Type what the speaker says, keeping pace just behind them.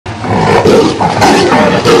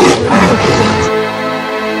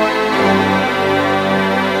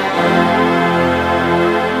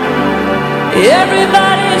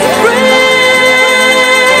Everybody's free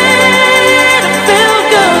to feel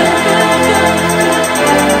good.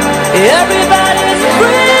 Everybody's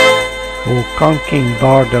free. Au Camping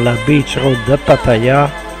Bar de la Beach Road de Pattaya,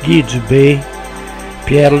 Guy Dubé,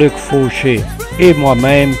 Pierre-Luc Fauché et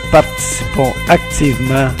moi-même participons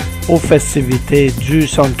activement aux festivités du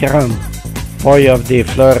Songkran. On offre des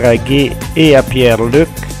fleurs à Guy et à Pierre-Luc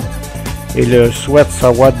et le souhaite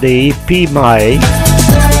savoir des fête, mais.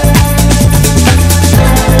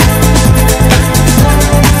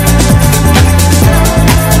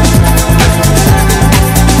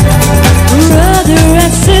 Brother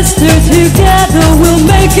and sister, together we'll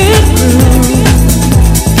make it through.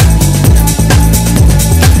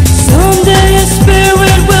 Someday a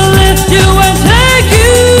spirit will lift you and take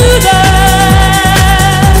you down.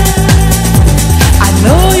 I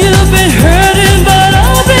know you've been hurting, but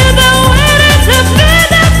I'll be there waiting to be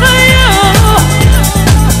there for you.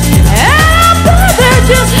 And I'm there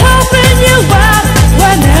just helping you out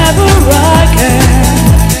whenever I can.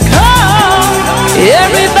 Come,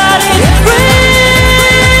 everybody's free.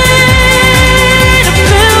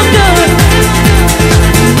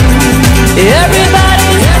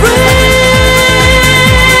 Everybody's free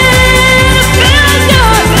to feel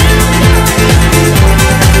good.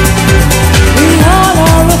 We all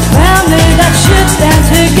are a family that should stand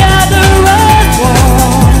together as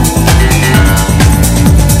one,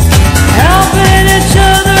 helping each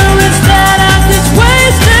other instead of just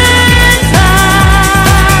wasting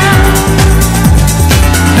time.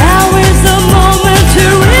 Now is the moment to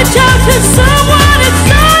reach out to someone. It's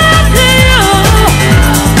up to you.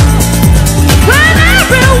 When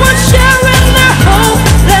everyone's sharing their hope,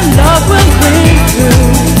 then love will bring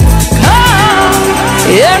through. Come,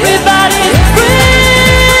 everybody's free.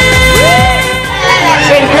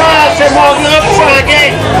 Songkran, c'est mon groupe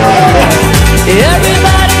Songkran. Everybody.